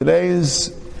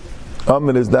Today's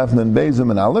amud is Dafnan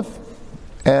Bezim and Aleph,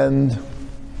 and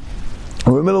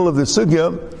we're in the middle of the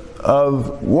sugya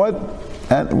of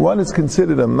what is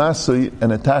considered a masui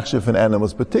and a tachshif in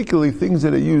animals, particularly things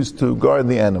that are used to guard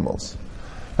the animals.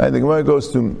 The Gemara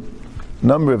goes to a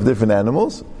number of different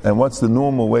animals, and what's the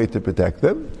normal way to protect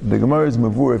them. The Gemara is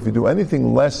mavur, if you do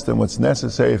anything less than what's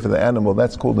necessary for the animal,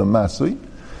 that's called a masui,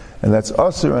 and that's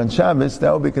asur on Shabbos,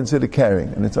 that will be considered carrying.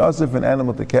 And it's asur for an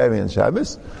animal to carry on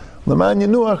Shabbos. L'man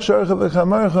yenuach sharcha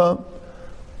v'chamarcha,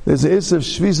 there's the isser of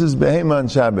shvisas behema on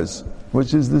Shabbos,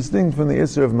 which is distinct from the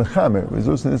isser of mechamer. There's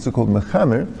also an isser called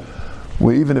mechamer,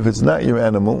 where even if it's not your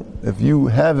animal, if you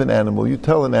have an animal, you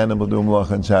tell an animal to do malach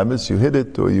on Shabbos, you hit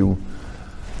it, or you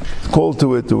call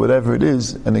to it, or whatever it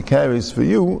is, and it carries for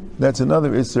you, that's another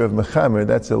isser of mechamer,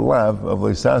 that's a lav of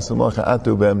loisas malacha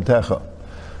atu be'emtecha.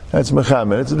 That's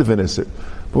mechamer, it's a different issue.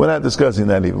 But we're not discussing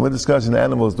that even. We're discussing the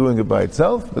animal is doing it by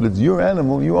itself, but it's your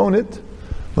animal, you own it.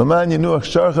 L'man yenuach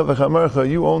sharcha v'chamarcha,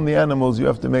 you own the animals, you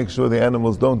have to make sure the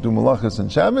animals don't do malachas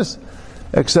and Shabbos,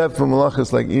 except for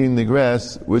malachas like eating the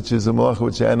grass, which is a malacha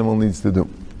which the animal needs to do.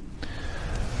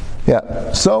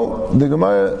 Yeah, so the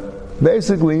Gemara,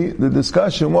 basically the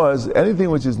discussion was, anything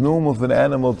which is normal for the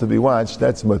animal to be watched,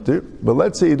 that's mutter, but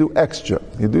let's say you do extra.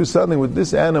 You do something with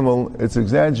this animal, it's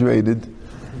exaggerated,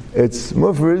 it's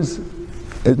mufriz,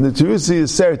 the Terusi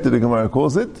is sert, the Gemara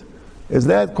calls it. Is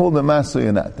that called a masui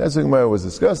or not? That's what the Gemara was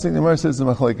discussing. The Gemara says the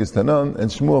machlekes tanon, and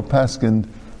Shmuel paskined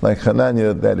like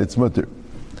Hananya that it's mutter.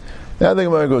 Now the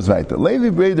Gemara goes right. Levi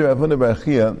breder Avuna bar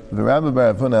Chia, the Rabbi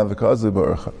bar Avuna avakazu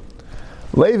barucha.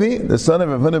 Levi, the son of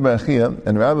Avuna bar Chia,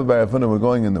 and Rabbi bar Avuna were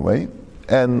going in the way,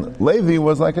 and Levi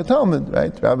was like a Talmud,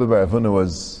 right? Rabbi bar Avuna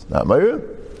was not Meir,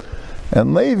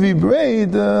 and Levi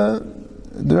braid the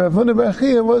Avuna bar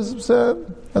Chia was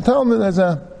a Talmud as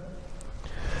a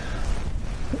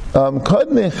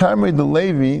Kadme Chamri the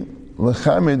Levi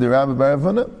Lechamri the Rabbi bar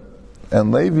Avuna,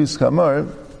 and Levi's Chamar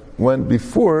went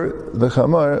before the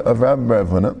Chamar of Rabbi bar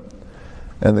Avuna,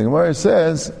 and the Gemara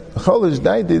says Cholish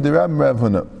Daiti the Rabbi bar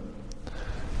Avuna,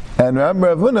 and Rabbi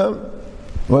bar Avuna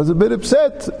was a bit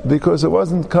upset because it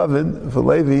wasn't covered for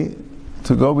Levi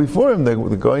to go before him. They're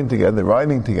going together,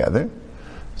 riding together.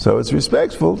 So it's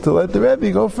respectful to let the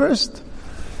Rebbe go first.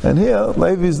 And here,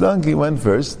 Levi's donkey went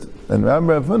first, and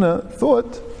Rabbi Avuna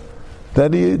thought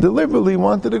that he deliberately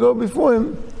wanted to go before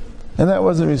him, and that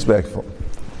wasn't respectful.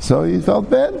 So he felt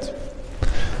bad.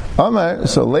 Amar,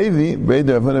 so Levi,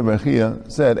 Breder Avuna bar Chia,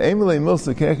 said, Emile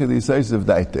milsa kecha d'isaysiv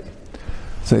daite.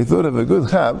 So he thought of a good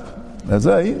chap,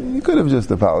 he could have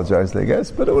just apologized, I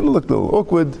guess, but it would have looked a little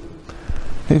awkward.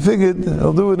 He figured,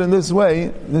 he'll do it in this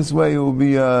way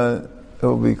it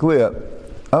will be clear.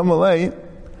 Amalei,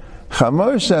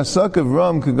 Chamar shasok of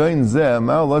ram kagoin zeh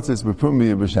ma'al lotzes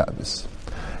b'prumbiya b'Shabbos.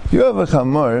 You have a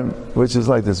chamar which is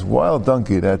like this wild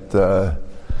donkey that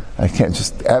I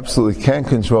absolutely can't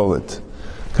control it.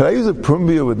 Could I use a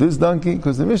prumbiya with this donkey?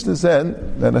 Because the Mishnah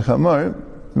said that a chamar,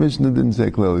 the Mishnah didn't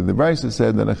say clearly, the Brisa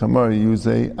said that a chamar you use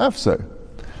a afsar,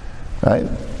 right?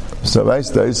 So a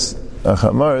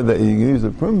chamar that you can use a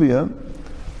prumbiya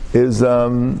is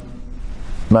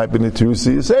might be a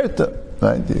Terusi Yiserta.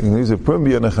 Right? You can use a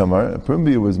prumbiya and a chamar. A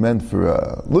prumbiya was meant for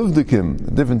luvdikim,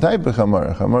 a different type of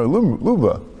chamar, a chamar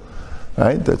luba.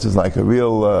 Right? That's just like a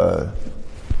real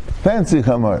fancy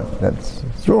chamar. That's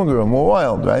stronger or more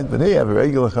wild, right? But here you have a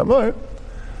regular chamar.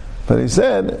 But he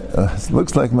said, it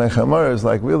looks like my chamar is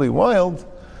like really wild.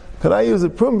 Could I use a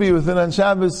prumbiya with it on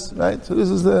Shabbos? Right? So this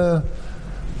is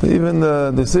even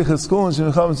the Sicha school in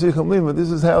Shemicham and Sicham Lima,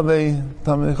 this is how they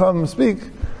Talmidei Chacham speak.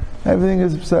 Everything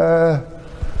is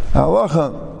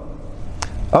halacha.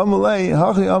 Amalei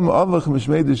hachi avach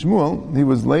mishmei de Shmuel. He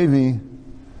was Levi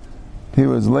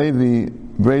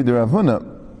breder Avuna,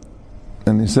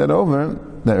 and he said over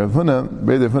that Avuna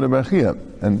breder Avuna bar Chia,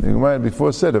 and the Gemara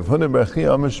before said Avuna bar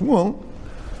Chia am Shmuel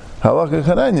halacha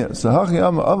chananya. So hachi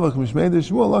avach mishmei de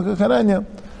Shmuel halacha chananya.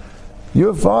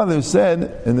 Your father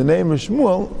said in the name of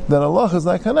Shmuel that halacha is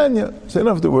like chananya. So you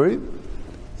don't have to worry.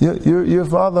 Your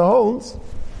father holds.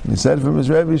 He said from his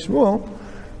Rabbi Shmuel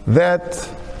that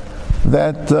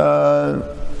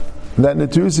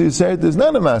Netusi said there's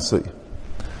not a masui,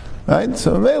 right?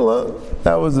 So Mela,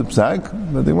 that was a psak,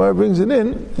 but the Gemara brings it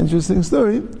in. Interesting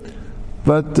story,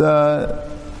 but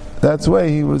that's why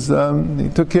he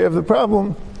took care of the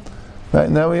problem.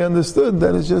 Right now he understood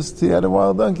that it's just he had a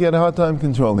wild donkey, he had a hard time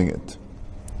controlling it.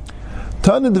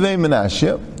 Tana Devei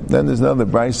Menashe. Then there's another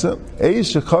brisa.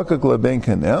 Eish shechakak leben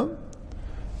kanel.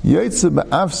 Yoitze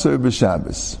ba'afsar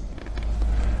b'Shabbos.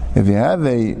 If you have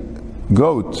a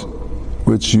goat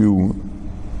which you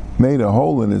made a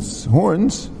hole in its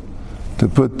horns to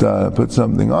put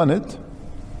something on it,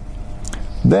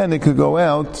 then it could go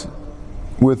out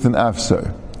with an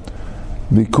afsar.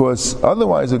 Because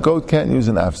otherwise a goat can't use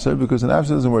an afsar, because an afsar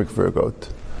doesn't work for a goat.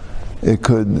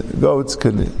 Goats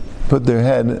could put their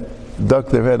head, duck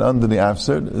their head under the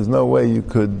afsar. There's no way you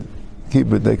could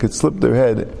keep it. They could slip their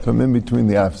head from in between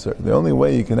the afsar. The only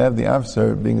way you can have the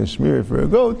afsar being a shmira for a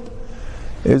goat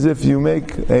is if you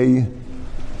make you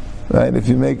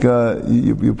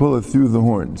pull it through the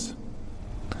horns.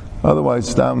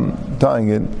 Otherwise, tying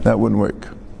it, that wouldn't work.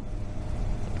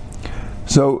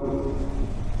 So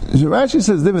Rashi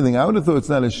says different thing. I would have thought it's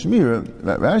not a shmira.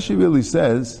 Rashi really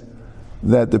says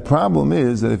that the problem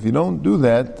is that if you don't do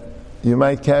that, you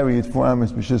might carry it 4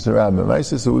 amos b'shus harabim. Rashi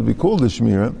says it would be called a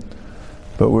shmira,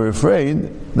 but we're afraid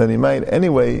that he might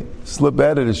anyway slip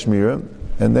out of the shmira,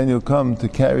 and then you'll come to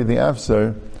carry the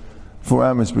afsar 4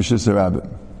 amos b'shus harabim.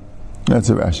 That's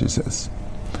what Rashi says.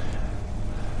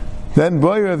 Then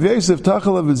boy Rav Yosef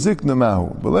tachal v'zikna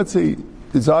mahu. But let's say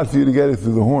it's hard for you to get it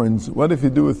through the horns. What if you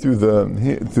do it through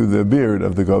the beard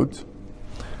of the goat?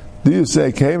 Do you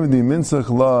say kevedi minsach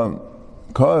la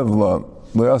kaev la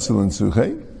le'asil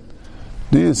suchei?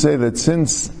 Do you say that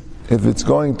since if it's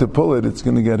going to pull it, it's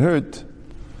going to get hurt?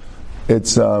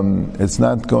 It's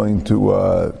not going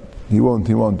to. He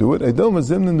won't do it. Edom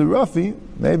azim in the Rafi.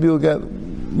 Maybe he'll get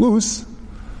loose.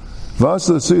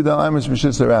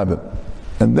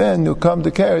 And then you'll come to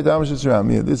carry the Amashis Ram.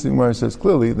 This Gemara says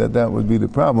clearly that would be the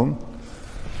problem.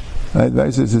 Right?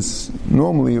 It says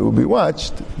normally it will be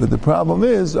watched, but the problem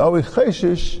is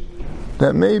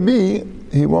that maybe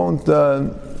it won't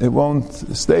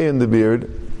stay in the beard.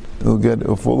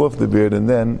 It'll fall off the beard, and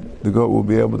then the goat will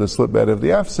be able to slip out of the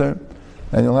afsar,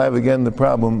 and you'll have again the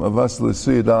problem of Asla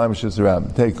Suyad Al Amashis Ram.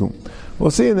 Tekum.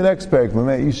 We'll see in the next parak.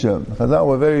 Chazal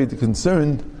were very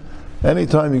concerned.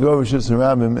 Anytime you go over Shus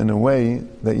Harabim in a way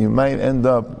that you might end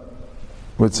up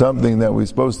with something that we're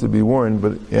supposed to be worn,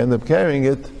 but you end up carrying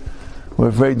it, we're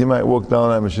afraid you might walk down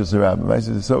on Shus Harabim. I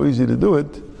said it's so easy to do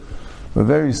it. We're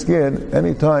very scared.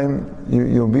 Anytime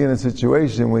you'll be in a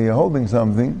situation where you're holding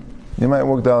something, you might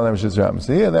walk down on Shus Harabim.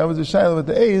 So that was a shayla with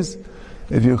the A's.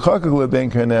 If you chakak lebein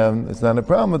karnav, it's not a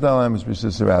problem with Al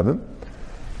Shus Harabim,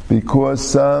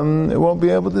 because it won't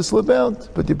be able to slip out.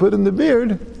 But you put in the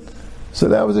beard. So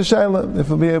that was a shayla, if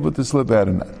he'll be able to slip out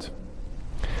or not.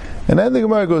 And then the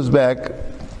Gemara goes back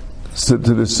to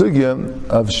the sugya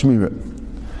of shmira.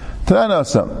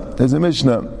 Tanasam, there's a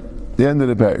Mishnah, the end of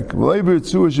the parak.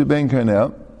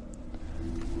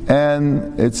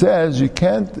 And it says you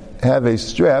can't have a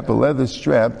leather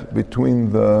strap,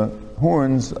 between the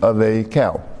horns of a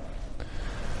cow.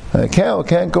 A cow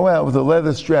can't go out with a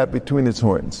leather strap between its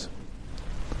horns.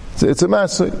 So it's a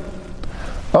masui.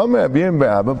 What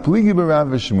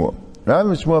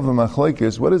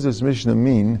does this Mishnah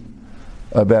mean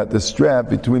about the strap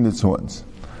between its horns?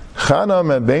 One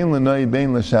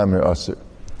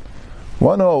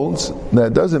holds that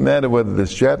it doesn't matter whether the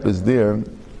strap is there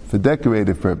for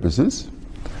decorative purposes.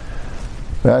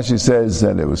 Rashi says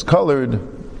that it was colored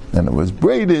and it was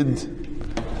braided.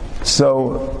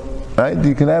 So, right,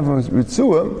 you can have a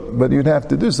ritzua, but you'd have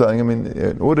to do something. I mean,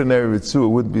 an ordinary ritzua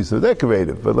wouldn't be so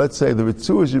decorative, but let's say the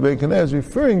ritzua Shebei Kaneh is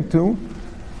referring to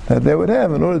that they would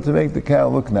have, in order to make the cow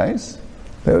look nice,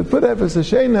 they would put Efes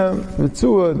Hashena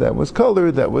ritzua that was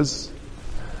colored, they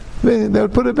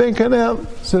would put a Bein Kaneh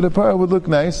so the parah would look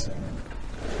nice.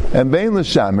 And Bein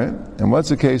L'Shamer, and what's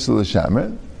the case of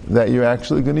L'Shamer? That you're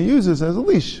actually going to use this as a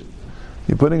leash.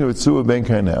 You're putting a ritzua Bein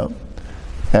Kaneh,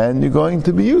 and you're going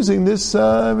to be using this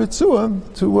ritzua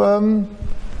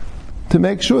to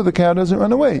make sure the cow doesn't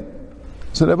run away.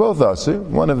 So they're both asir,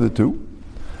 one of the two.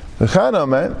 The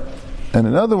Chanamer, and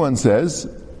another one says,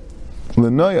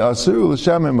 L'noi asir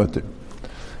u'L'shamer mutter.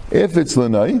 If it's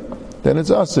L'noi, then it's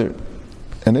asir.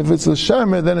 And if it's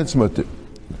L'shamer, then it's mutter.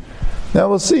 Now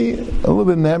we'll see a little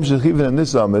bit in the Hamshach, even in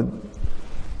this amud,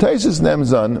 Taisus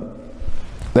Nemzan,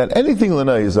 that anything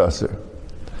L'noi is asir.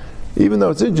 Even though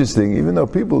it's interesting, even though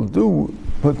people do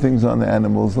put things on the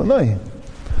animals L'noi.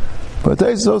 But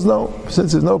Taisus says no,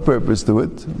 since there's no purpose to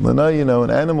it. L'noi, an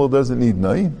animal doesn't need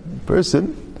noi.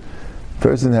 Person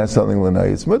has something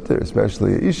L'noi, it's mutter,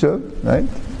 especially a isha, right?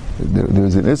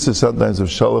 There's an issue sometimes of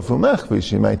shalaf u'mechvi,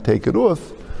 she might take it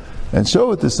off and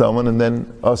show it to someone, and then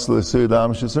asla asur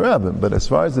dam shesarabim. But as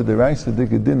far as the deraisa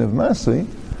dikadin of masli,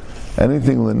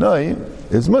 anything L'noi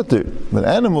is mutter. But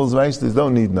animals, raistas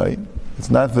don't need noi. It's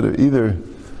not for either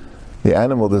the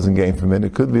animal doesn't gain from it.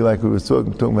 It could be like we were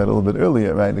talking about a little bit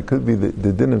earlier, right? It could be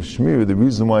the din of shmir. The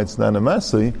reason why it's not a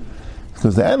masli is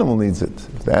because the animal needs it.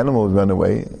 If the animal would run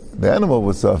away, the animal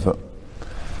would suffer.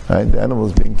 Right? The animal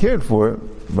is being cared for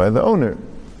by the owner.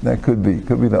 That could be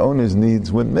the owner's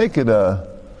needs wouldn't make it a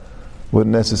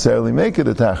wouldn't necessarily make it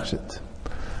a tachshit.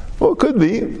 Well, it could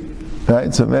be,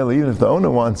 right? So maybe even if the owner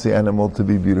wants the animal to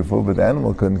be beautiful, but the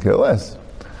animal couldn't care less.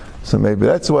 So maybe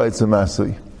that's why it's a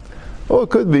masui. Or it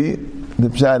could be, the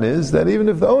pshat is, that even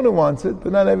if the owner wants it,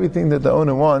 but not everything that the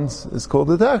owner wants is called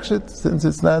a tachshit, since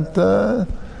it's not a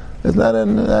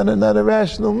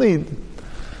rational need.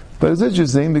 But it's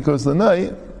interesting because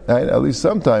l'nai, right, at least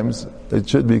sometimes, it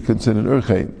should be considered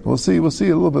urchei. We'll see a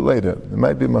little bit later. It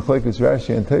might be machlekes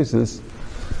Rashi and Taisus,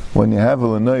 when you have a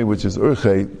l'nai which is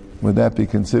urchei, would that be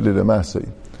considered a masui?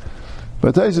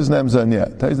 But Taisus Nemzan, yeah.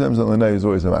 Taisus Nemzan l'nai is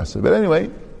always a masui. But anyway,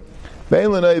 bein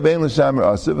l'nai, bein l'shamer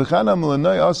asur, v'chanam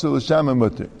l'nai asur l'shamer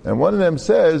mutter. And one of them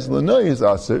says, l'nai is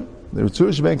asur. The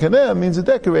Ritzush ben Kaneh means a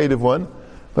decorative one.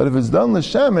 But if it's done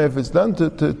l'shamer, if it's done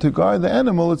to guard the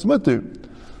animal, it's mutter.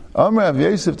 Amr Av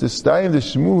Yosef to stayim the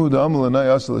Shmuel the Amr l'nai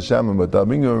asur l'shamer mutter. I'll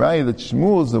bring you a raya that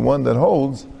Shmuel is the one that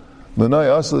holds l'nai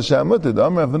asur l'shamer mutter. The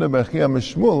Amr Avnei Bar Chia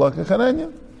Shmuel like a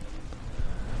Chananya.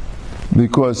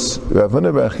 Because Rav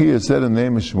Huna bar Chia said in the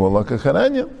name of Shmuel like a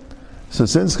Chananya. So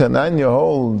since Chananya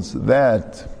holds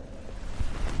that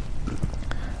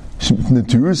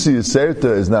Neturusi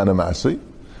Yiserta is not a Masri,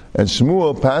 and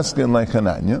Shmuel paskin like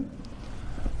Chananya,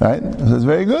 right? So it's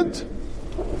very good.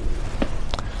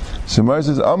 So Mar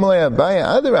says, Amalei Abaye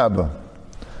Adarabba.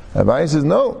 Abaye says,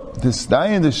 no, to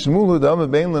stay in the Shmuel who dama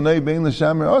bein l'nai bein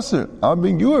l'shamer asur. I'll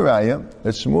bring you a raya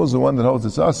that Shmuel is the one that holds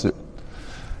it's asur.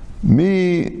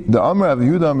 The Amr of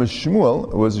Yehuda Amr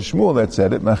Shmuel, it was a Shmuel that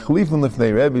said it, Machlifun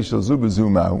lifnei Rebbe shel zu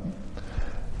b'zumau.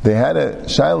 They had a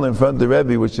shaila in front of the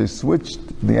Rebbe which they switched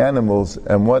the animals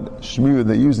and what shmir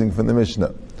they're using from the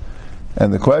Mishnah.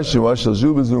 And the question was, shel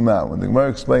zu b'zumau. And the Gemara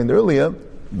explained earlier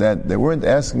that they weren't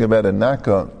asking about a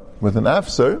naka with an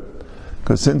afser,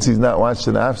 because since he's not watched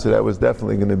an afser, that was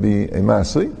definitely going to be a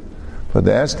masri. But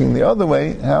they're asking the other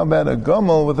way, how about a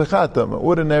gomel with a chatam, an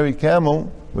ordinary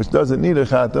camel, which doesn't need a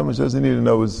chatam, which doesn't need a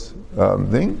nose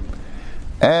thing,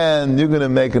 and you're going to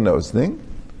make a nose thing.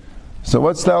 So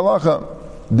what's the halacha?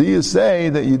 Do you say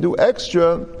that you do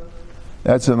extra,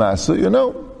 that's a masur? You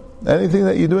know, anything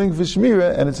that you're doing for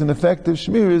shmira, and it's an effective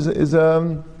shmira, is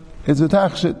a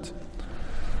tachshit.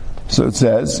 So it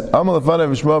says, Amal Afana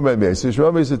Vishma Rabbi Yisrael,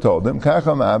 Rabbi Yisrael told them,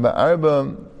 Kacham Abba,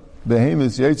 Arba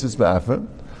Behemis Yitzis Ba'afar,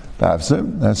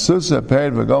 Hasusa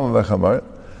Pered V'Gomel V'Chamar,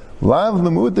 Lav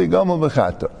Lemute Gomel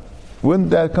B'Chata. Wouldn't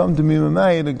that come to me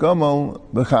Mamai the Gomel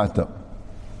B'Chata?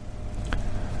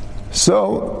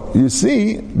 So you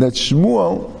see that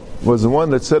Shmuel was the one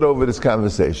that said over this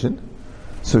conversation.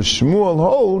 So Shmuel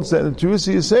holds that the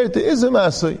Terusi Yisrael is a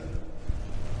Masai.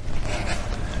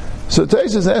 So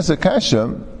Taisus asks a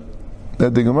kasha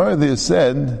that the Gemara there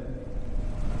said,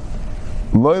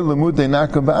 Loi Lemute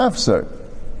Naka Ba'afsar.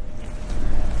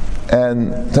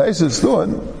 And Taisus thought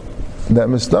that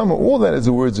Mistama, all that is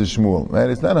the words of Shmuel, right?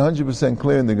 It's not 100%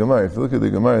 clear in the Gemara. If you look at the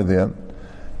Gemara there,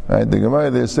 right, the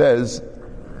Gemara there says,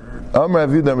 Amr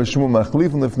Avidah Shmuel Machlif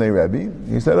Lifnei Rabbi.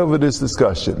 He said over this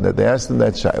discussion that they asked him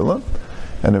that shaila,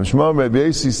 and Rabbi Shmuel Rabbi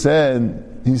Yossi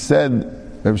said,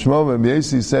 Rabbi Shmuel Rabbi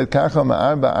Yossi said, Kacha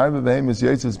ma'arba arba behemis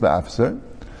yitzis ba'afser,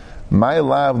 my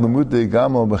lav lemute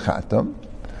gamal b'chatam,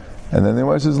 and then the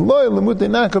Gemara says, Loi lemute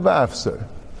naka ba'afser.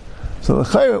 So the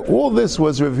chayr, all this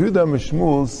was Rav Yehuda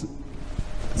Shmuel's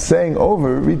saying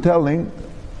over, retelling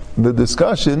the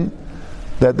discussion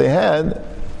that they had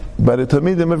by the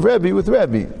Talmidim of Rabbi with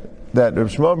Rabbi. That Rav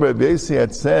Shmuel Rabbi Yossi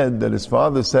had said that his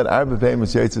father said Arba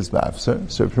Peimus Yitzis Ba'afser.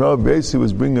 So Rav Shmuel Rabbi Yossi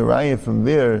was bringing a raya from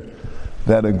there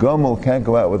that a gomel can't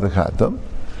go out with a chatam.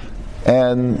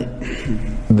 And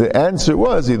the answer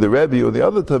was, either Rabbi or the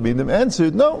other Talmidim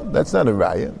answered, no, that's not a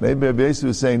raya. Maybe Rabbi Yossi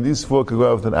was saying these four could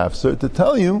go out with an afser to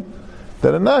tell you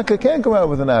that a naka can't go out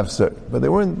with an afser. But they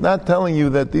weren't not telling you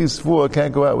that these four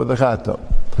can't go out with a chatam.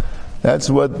 That's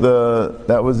what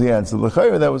that was the answer.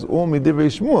 L'chayr, that was all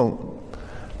midivrei Shmuel.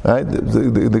 Right?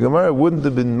 The Gemara wouldn't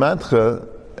have been matcha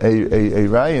a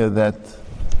raya that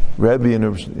Rabbi and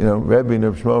Rabbi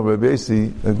Shmuel Rabbi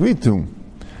Yossi agreed to.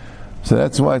 So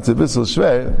that's why it's a bissel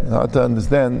shver, hard to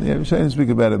understand. Yeah, we're trying to speak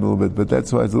about it a little bit, but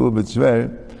that's why it's a little bit shver.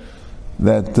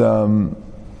 That,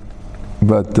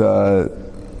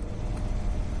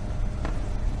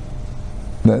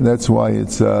 that's why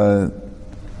it's.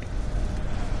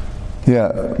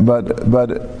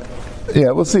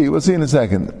 We'll see in a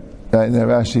second. And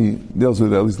Rashi deals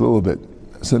with it at least a little bit.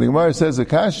 So the Gemara says,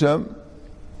 Akasha,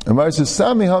 the Gemara says,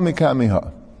 Sami ha mikami ha.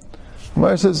 The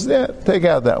Gemara says, take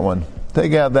out that one.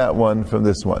 Take out that one from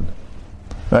this one.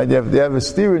 Right? You have a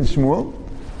steer in Shmuel.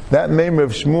 That member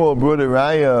of Shmuel brought a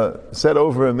raya, said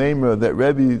over a member that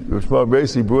Rabbi Shmuel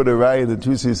basically brought a raya that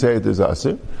Tusi Seirat is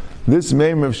Aser. This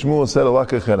member of Shmuel said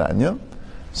Alaka Charanya.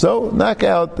 So knock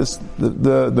out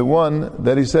the one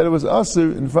that he said it was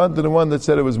asur in front of the one that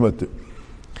said it was mutter.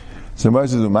 So Gemara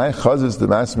says, "My chazes the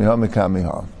masmiha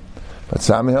mekamiha, but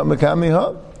samiha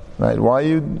mekamiha." Right? Why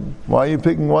are you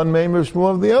picking one meimer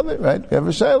shmuel of the other? Right? We have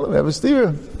a shayla, we have a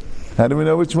stira. How do we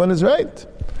know which one is right?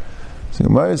 So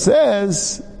Gemara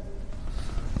says,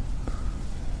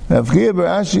 "Avchiyah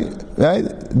barashi." Right?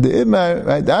 The idmar.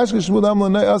 Right? The ashka shmuel amlo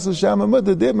nay asur shama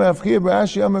mutter. The idmar avchiyah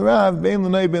barashi amarav bein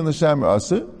l'nay bein l'shama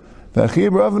asur.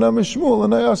 V'avchiyah barav amar shmuel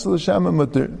l'nay asur l'shama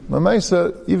mutter.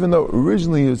 Mamaisa, even though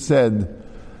originally it said.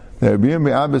 The Rabbi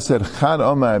Abba said, "Chad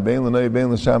Amar bein l'nay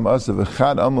bein l'sham asav,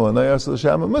 v'chad Amar l'nay asav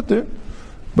l'sham mutter."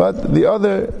 But the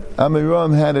other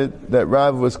Amiram had it that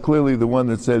Rav was clearly the one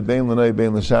that said bein l'nay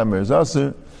bein l'sham is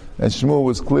aser, and Shmuel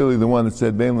was clearly the one that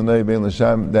said bein l'nay bein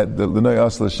l'sham that the l'nay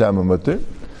asav l'sham mutter.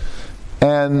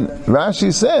 And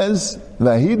Rashi says,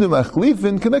 "Vahidu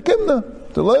machlifin kanakimna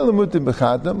to loy l'mutin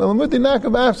b'chatam and l'mutin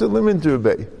nakav after l'minter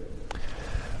bay."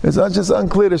 It's not just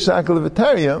unclear to shakel of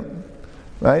Itaria.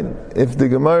 Right? If the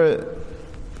Gemara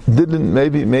didn't,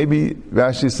 maybe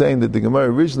Rashi is saying that the Gemara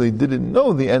originally didn't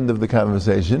know the end of the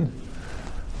conversation,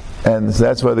 and so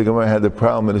that's why the Gemara had the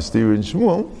problem in the Stira and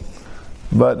Shmuel.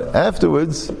 But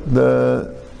afterwards,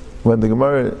 when the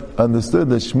Gemara understood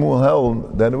that Shmuel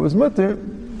held that it was mutter,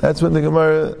 that's when the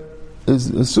Gemara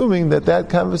is assuming that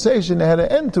conversation had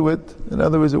an end to it. In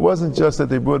other words, it wasn't just that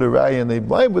they brought a raya and they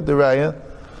blind with the raya,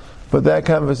 but that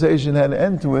conversation had an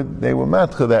end to it. They were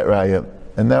matcha that raya.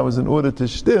 And that was in order to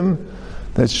shtim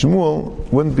that Shmuel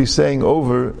wouldn't be saying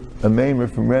over a meimer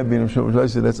from Rabbi and Shmuel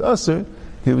that's asur.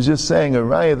 He was just saying a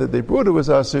raya that they brought it was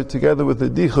asur together with the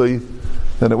dichui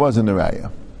that it wasn't a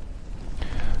raya.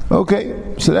 Okay,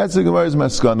 so that's the Gemara's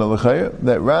maskana l'chayr,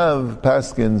 that Rav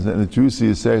paskins and the Trusi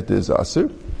Yisert is asur,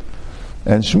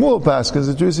 and Shmuel paskins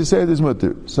the Trusi Yisert is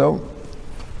mutter. So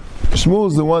Shmuel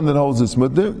is the one that holds it's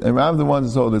mutter, and Rav the one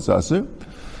that holds it's asur.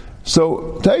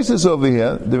 So Taisus over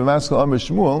here, the Ramaskal Amr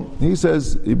Shmuel, he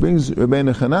says, he brings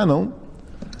Rabbeinu Chananel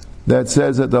that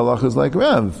says that the halacha is like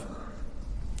Rav.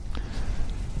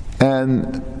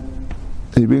 And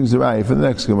he brings the raya for the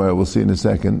next Gemara, we'll see in a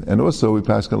second. And also we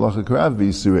pass halacha Rav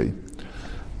v'Yisurei.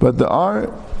 But there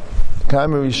are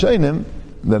Kaimar Rishonim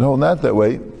that hold not that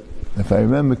way. If I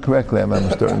remember correctly, I'm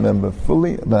not sure I remember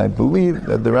fully, but I believe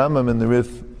that the Rambam and the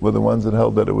Rif were the ones that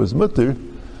held that it was mutter.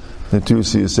 The two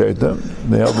Siyasarta,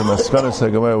 they held the Maskanas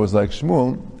HaGemara was like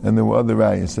Shmuel, and there were other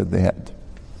rayas that they had.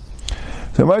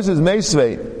 So Gemara says,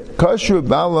 Meisvei, Kashru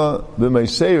Bala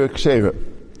b'Meiseira Ksheira.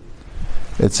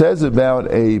 It says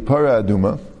about a para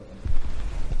aduma,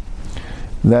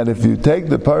 that if you take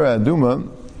the para aduma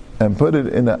and put it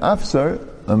in an afsar,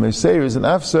 a Meiseira is an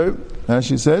afsar, as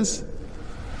she says,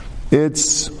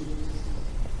 it's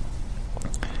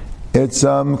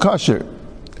kosher.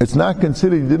 It's not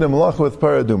considered you did a malacha with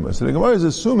paraduma. So the Gemara is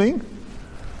assuming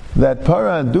that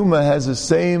paraduma has the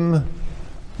same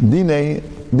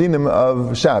dinim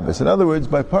of Shabbos. In other words,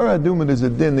 by paraduma there's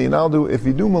a din. If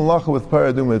you do malacha with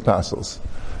paraduma, it passes.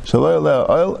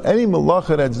 Any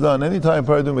malacha that's done, anytime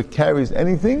paraduma carries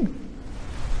anything,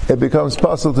 it becomes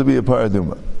possible to be a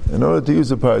paraduma. In order to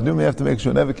use a paraduma, you have to make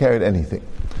sure it never carried anything.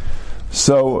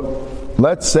 So,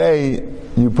 let's say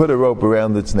you put a rope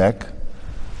around its neck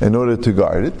in order to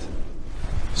guard it.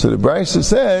 So the Brisa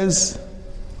says,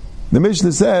 the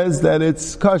Mishnah says that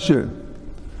it's kosher.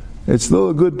 It's still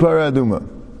a good paraduma.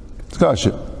 It's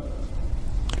kosher.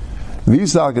 And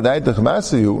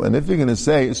if you're going to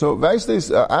say, so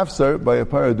Vaistes afsar by a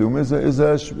paraduma is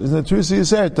a trusi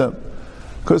yiserta.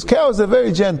 Because cows are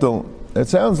very gentle. It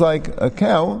sounds like a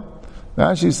cow.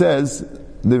 Rashi says,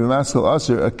 the Maskal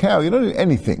Asr, a cow, you don't do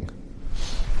anything.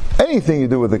 Anything you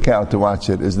do with a cow to watch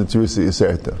it is Natrusi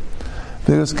Yiserta.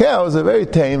 Because cows are very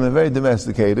tame and very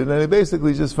domesticated, and they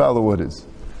basically just follow orders.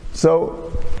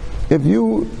 So, if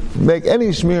you make any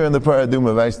shmir on the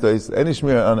paraduma, any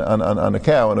shmir on a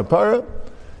cow, on a para,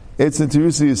 it's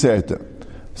Natrusi Yiserta.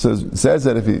 So it says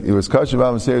that if he was kosher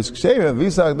b'Amaseiris Ksheira,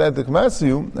 v'isach dat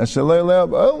t'kmasiyu, ashalei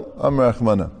le'ab el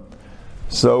amrachmana.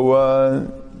 So,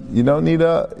 you don't need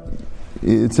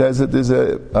it says that there's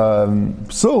a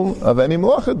psul of any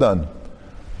malacha done.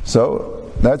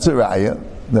 So that's a raya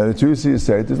that a trusi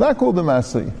yiserta is not called a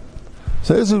masli.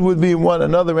 So this would be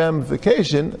another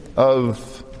ramification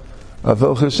of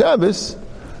Hilchos Shabbos,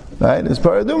 right? It's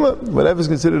paraduma. Whatever is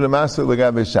considered a masli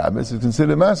l'gabe Shabbos is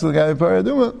considered a masli l'gabe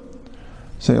paraduma.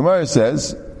 So Gemara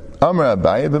says, Amar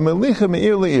Abaye b'melicha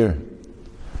me'ir le'ir.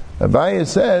 Abaye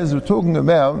says we're talking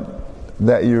about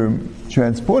that you're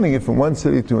transporting it from one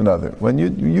city to another. When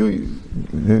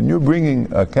you're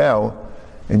bringing a cow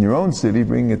in your own city,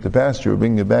 bringing it to pasture, or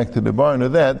bringing it back to the barn or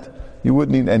that, you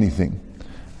wouldn't need anything.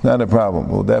 not a problem.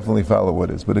 We'll definitely follow what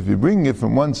is. But if you're bringing it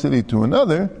from one city to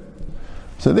another,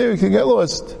 so there you can get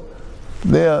lost.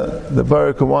 There, the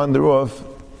parah can wander off,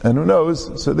 and who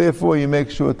knows? So therefore, you make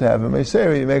sure to have a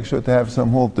meisera, you make sure to have some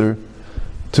halter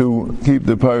to keep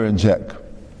the parah in check.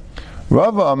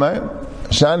 Rava Amar,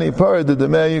 Shani parah the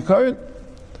demei yikarin.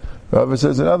 Rava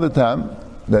says another time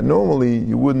that normally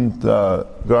you wouldn't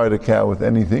guard a cow with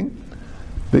anything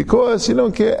because you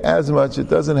don't care as much. It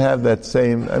doesn't have that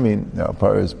same.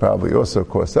 Paras probably also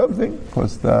cost something,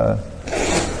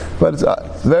 but it's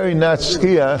very not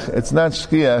shkiach. It's not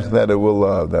shkiach that it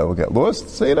will get lost.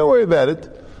 So you don't worry about it.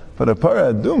 But a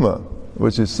parah aduma,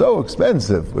 which is so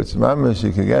expensive, which mamash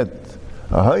you can get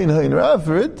a hain rav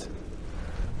for it.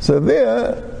 So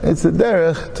there, it's a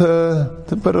derech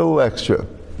to put a little extra.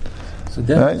 So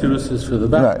that is for the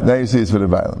Bailam. Right, now you see it's for the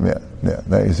Bailam, yeah.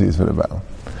 Now you see it's for the Bailam.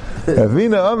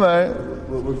 Ravina Amar...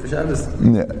 Work for Shabbos.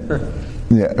 Yeah.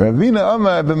 Ravina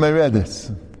Amar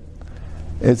b'meredis.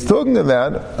 It's talking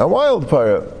about a wild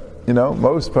parah.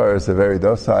 Most parahs are very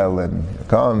docile and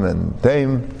calm and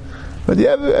tame. But you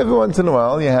have, every once in a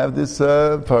while, you have this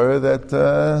parah that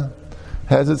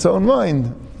has its own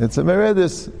mind. It's a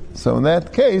meredis. So in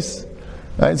that case,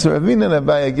 right, so Ravina and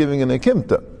Abai are giving an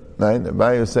akimta. Right?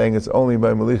 Abai is saying it's only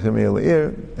by Malichim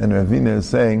Yel'ir, and Ravina is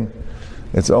saying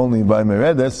it's only by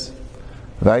Meredis.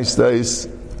 Vaistais,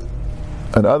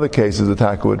 in other cases, the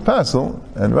Taka would passel,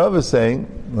 and Rav is saying,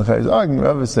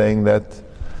 Rav is saying that,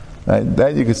 right,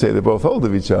 that you could say they're both hold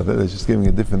of each other, they're just giving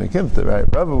a different akimta, right?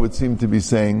 Rav would seem to be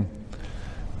saying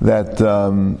that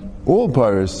all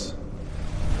paras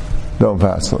don't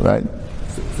passel, right?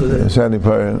 So they still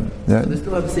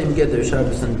have the same get there,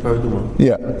 Shabbos and Paraduma.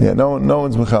 Yeah. No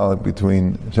one's mechalik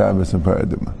between Shabbos and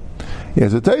Paraduma. Yeah,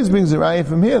 so Tais brings a raya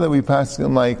from here that we pass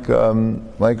him like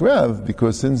Rav,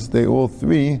 because since they all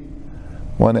three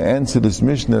want to answer this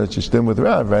Mishnah that shtim with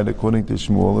Rav, right, according to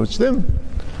Shmuel or shtim.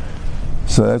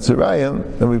 So that's a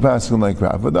raya that we pass him like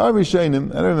Rav. But the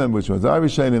Arishonim, I don't remember which ones. The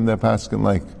Arishonim that pass him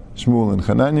like Shmuel and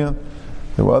Chananya.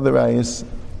 There were other rayas,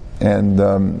 and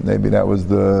maybe that was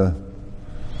the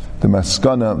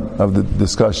maskana of the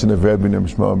discussion of Rabbi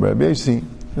Shmuel and Rabbi Yasi.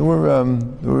 There were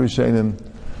Rishonim,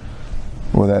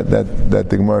 or that the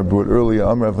Gemara brought earlier,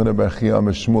 Amar Avana Barchi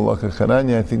Amar Shmuel Acha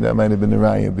Chananya. I think that might have been a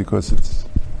raya because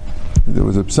there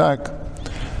was a psak.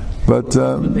 But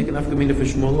they can have Gemina for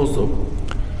Shmuel also.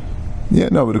 Yeah,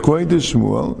 no, but according to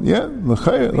Shmuel,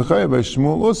 l'chaya by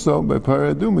Shmuel also by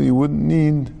Paraduma, you wouldn't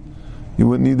need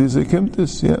this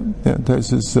akimtis. Yeah.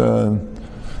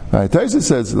 Taisa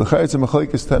says l'chaya it's a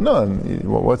machlekes tanan.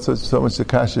 What's so much the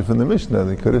kasha from the Mishnah?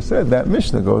 They could have said that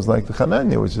Mishnah goes like the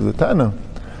Chananya, which is the Tana.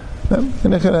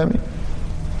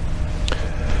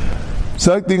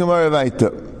 So the Gemara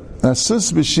Vaita.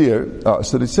 Asus b'shir.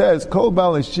 So it says kol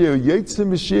bal shir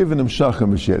yitzim b'shir v'nimshachim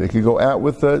b'shir. They could go out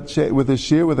with a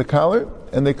shear with a collar,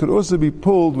 and they could also be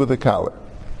pulled with a collar.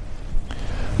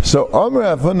 So Amar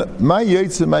Avon my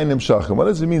yitzim my nimshachim. What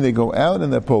does it mean? They go out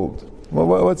and they're pulled. Well,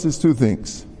 what's these two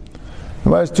things?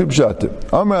 Why is two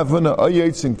pshatim? Amar Avon a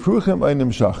yitzim kruchim ay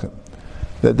nimshachim.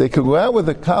 That they could go out with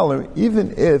a collar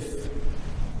even if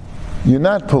you're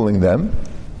not pulling them.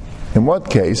 In what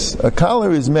case? A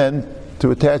collar is meant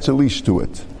to attach a leash to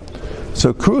it.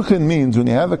 So kruchin means when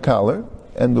you have a collar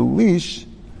and the leash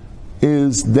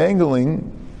is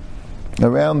dangling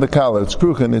around the collar. It's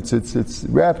kruchin, it's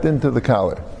wrapped into the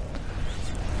collar.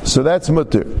 So that's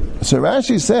mutter. So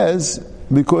Rashi says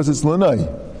because it's lanai.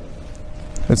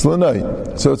 It's lanai.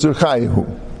 So it's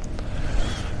urchayihu.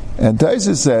 And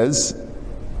Taisa says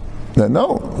that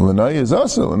no, lanai is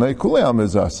also, lanai kuleam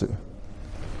is also.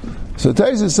 So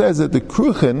Taisa says that the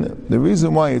kruchin, the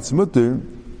reason why it's mutter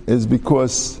is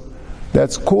because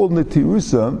that's called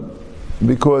netirusa,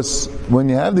 because when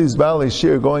you have these balei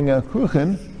shir going out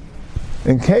kruchin,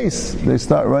 in case they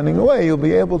start running away, you'll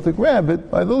be able to grab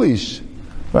it by the leash.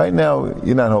 Right now,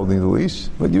 you're not holding the leash,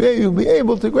 but you'll be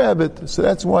able to grab it. So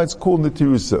that's why it's called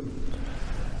netirusa.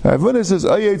 Ravuna says,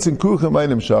 "Ayetzin kruchin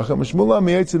meinim shachim." Shmuel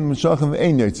ayetzin mishachim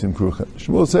ein yetzin kruchin.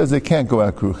 Shmuel says they can't go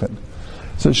out kruchin.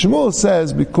 So Shmuel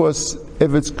says because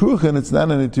if it's kruchin, it's not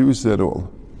an itirusa at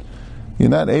all. You're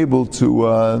not able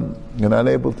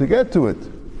to get to it.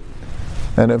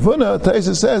 And Avuna,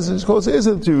 Taisa says, it's called is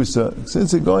a itirusa.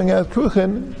 Since it's going out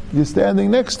kruchin, you're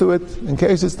standing next to it. In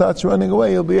case it starts running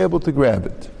away, you'll be able to grab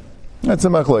it. That's a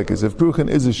machlekes. If kruchin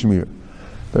is a shmir,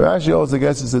 the Rashi also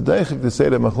gets it's a deichik to say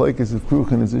that machlekes if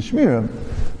kruchin is a shmir.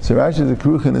 So Rashi says the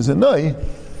kruchin is a noi,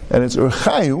 and it's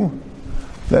urchayu.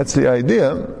 That's the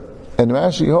idea. And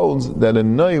Rashi holds that a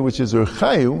noi which is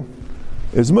urchayu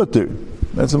is mutter.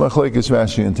 That's a machlekes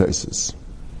Rashi and Taisus.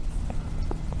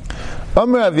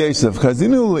 Amr Rav Yosef,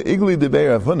 Chazinu le'igli debei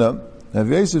Rav Huna. Rav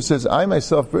Yosef says, I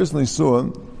myself personally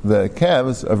saw the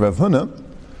calves of Rav Huna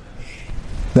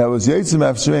that was Yitzim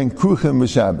Afsherein Kruchin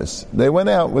b'Shabbos. They went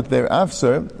out with their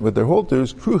afser, with their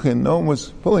halters, Kruchin, no one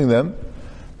was pulling them.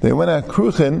 They went out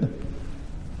Kruchin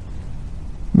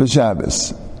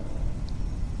b'Shabbos.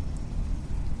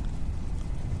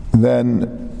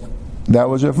 Then, that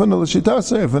was Rav Huna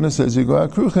l'shitasa. Rav Huna says, you go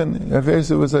out Kruchin. Rav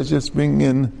Yosef was just bringing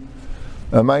in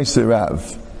a Meiser Rav.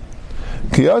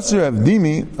 Kiyasir Rav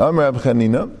Dimi, Amr Rav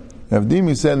Chanina. Rav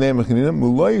Dimi said, name Rav Chanina,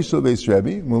 Mulois shel Beis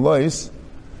Rabbi. Mulois,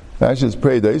 actually it's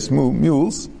predates,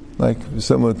 mules, like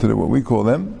similar to what we call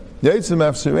them. Yitzim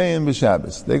Afserein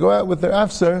b'Shabbos. They go out with their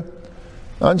afser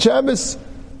on Shabbos.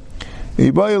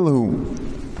 Ibayilhu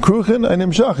Kruchin and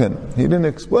Imshachin. He didn't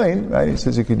explain, right? He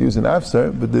says you could use an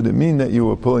afser, but did it mean that you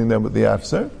were pulling them with the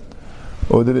afser?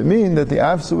 Or did it mean that the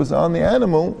afser was on the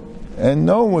animal and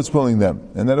no one was pulling them?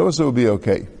 And that also would be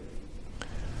okay.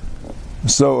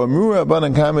 So, Amura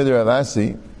Abanan Kamed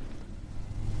Ravasi,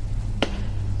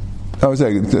 I was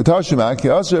saying, Tashimak,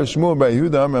 Yasser Shmuel by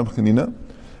Yehuda Amram Chanina,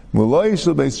 Muloi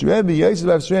Shel Beis Rebbe, Yosef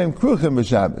Afsherein Kruchin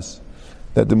b'Shabbos.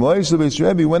 That the Muloi Shel Beis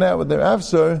Rebbe went out with their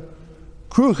afser,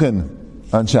 Kruchin,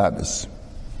 on Shabbos.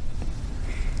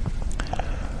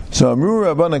 So,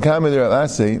 Amura Abanan Kamed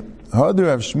Ravasi, Hadur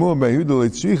Av Shmuel by Yehuda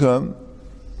Leitzricha,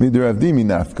 Midur Av Dimi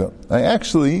Nafka. I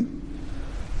actually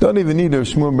don't even need Rav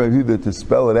Shmuel Bar Yehuda to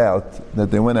spell it out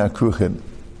that they went out Kruchin.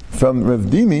 From Rav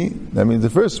Dimi, that means the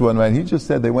first one, right? He just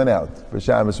said they went out for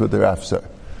Shabbos with their afser.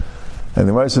 And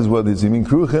the Gemara says, well, does he mean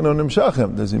Kruchin or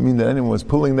Nimshachim? Does it mean that anyone was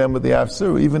pulling them with the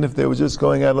afser, even if they were just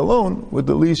going out alone with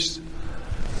the leash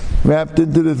wrapped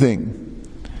into the thing?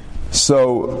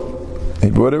 So,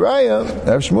 he brought a raya.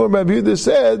 Rav Shmuel Bar Yehuda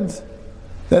said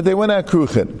that they went out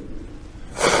Kruchin.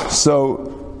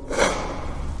 So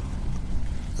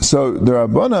the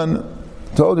Rabbanan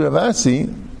told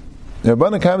Ravasi, the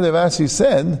Rabbanan Kamed Ravasi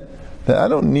said that I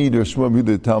don't need Rav Shmuel Bar Yehuda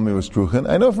to tell me it was Kruchin.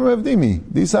 I know from Rav Dimi.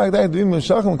 So Rav Yehuda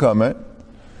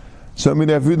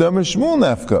Shmuel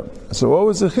Nafka. So what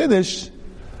was the Chiddush?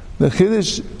 The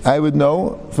Chiddush I would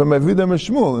know from Rav Yehuda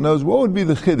Shmuel. In other words, what would be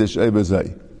the Chiddush?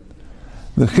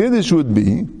 The Chiddush would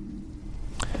be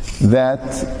that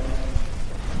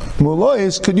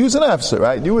Mulois could use an afser,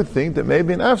 right? You would think that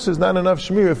maybe an afser is not enough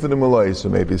shmira for the Mulois, or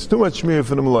maybe it's too much shmira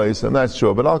for the Mulois, I'm not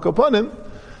sure. But I'll go upon him.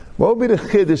 What would be the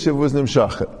chiddush if it was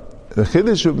Nimshachin? The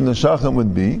chiddush of Nimshachin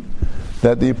would be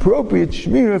that the appropriate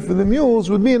shmira for the mules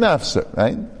would be an afser,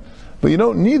 right? But you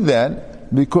don't need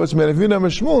that because Meravina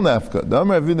Meshmul Nafka. The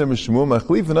Amar Ravina Meshmul,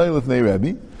 Machlif and Oil Lefnei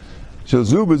Rabbi, Shel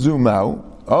Zu Bezu Mau,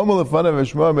 Omer Lefana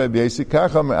Meshmul Rabbi Yesi,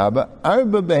 Kach Amar Abba,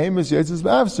 Arba Behemus Yetzis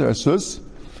B'Afser, Asus,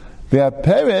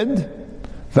 V'apered,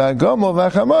 v'agomel,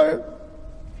 v'achamar.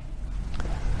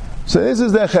 So this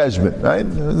is the cheshbon, right?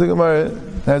 The Gemara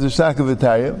has a shak of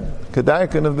Italian,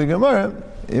 Kedarkan of the Gemara,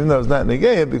 even though it's not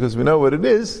negayah, because we know what it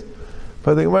is,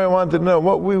 but the Gemara wanted to know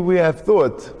what we have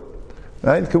thought,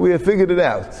 right? Could we have figured it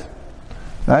out?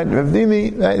 Right? Rav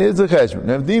Dimi, right, here's the cheshbon.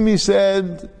 Rav Dimi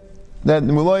said that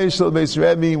the Muloi Shel Beis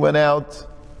Rebbe went out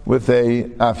with a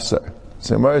afser.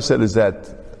 So the Gemara said, is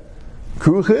that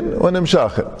Kruchin or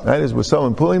Nimshachin? Right? Was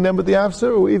someone pulling them with the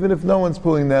afser, or even if no one's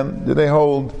pulling them, did they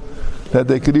hold that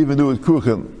they could even do it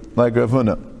Kruchin, like Rav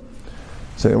Huna?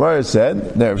 So Gemara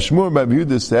said, that Rav Shmuel Bar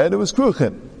Yehuda said it was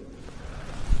Kruchin.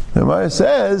 Gemara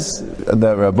says,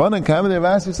 the Rabbanan Kamed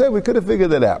Ravasi said, we could have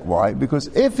figured that out. Why? Because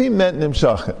if he meant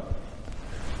Nimshachin,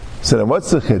 so then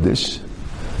what's the Chiddush?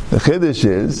 The Chiddush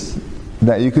is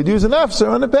that you could use an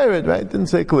afser on a parrot, right? Didn't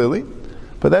say clearly.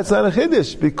 But that's not a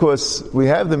chiddush, because we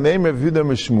have the name of Yehuda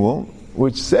Mishmuel,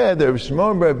 which said that Rav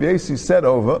Shmuel Bar Yesi said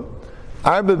over,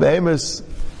 Arba Behemus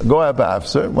go out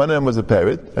ba'afser. One of them was a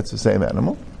parrot. That's the same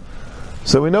animal.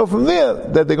 So we know from there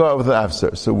that they go out with an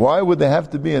afser. So why would there have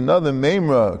to be another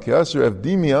memra, Kiyasir Av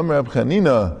Dimi Amr Ab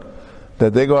Chanina,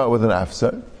 that they go out with an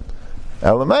afser?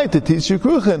 Elamai to teach you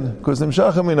Kruchin, because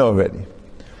Nimshachin we know already.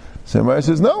 So Mara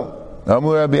says no.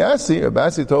 Amur Rabbi Asi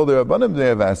told the Rabbanim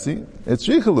Bnei Avasi, it's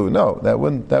Richalu. No, that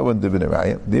wouldn't have been a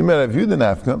raya. Dimer Rav Yehuda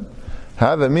Nafka,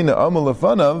 have a mina amul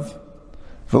lefanav,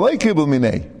 v'lei kibul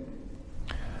minei.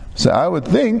 So I would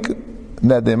think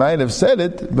that they might have said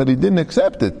it, but he didn't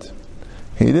accept it.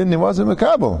 He wasn't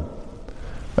makabel.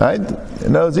 Right?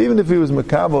 In other words, even if he was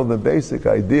makabel, the basic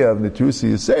idea of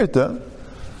Nitrusi Yiserta,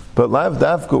 but lav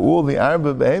dafka all the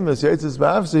arba behemoths, yetzis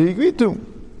ba'afsa, he agreed to.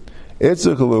 It's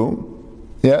Richalu.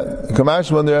 Yeah,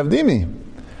 Kamash when they're Avdimi.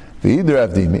 Either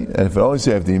Avdimi, and if it only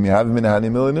say Avdimi, have him in Hani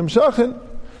Milim Shachin,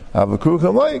 have a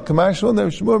Krucham like, Kamash when they're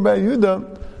Shmur Bar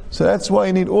Yehuda, So that's why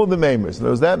you need all the Maimers.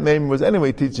 That Maimer was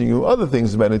anyway teaching you other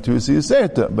things about it,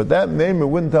 but that Maimer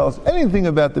wouldn't tell us anything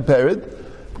about the Perid,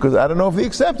 because I don't know if he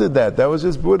accepted that. That was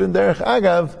just brought in Derech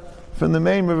Agav from the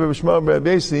Maimer of Rabbi Shmuel bar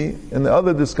Abesi in the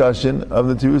other discussion of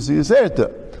the Tirusi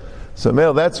Yiserta. So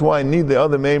Mel, that's why I need the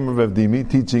other Maimer of Dimi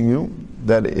teaching you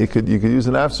that you could use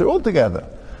an afser altogether.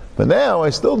 But now I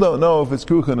still don't know if it's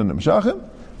Kuchen and Nimshachim.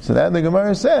 So now the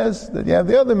Gemara says that you have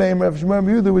the other Maimer of Shmuel bar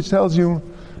Yehuda, which tells you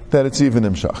that it's even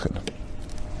Nimshachim.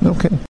 Okay.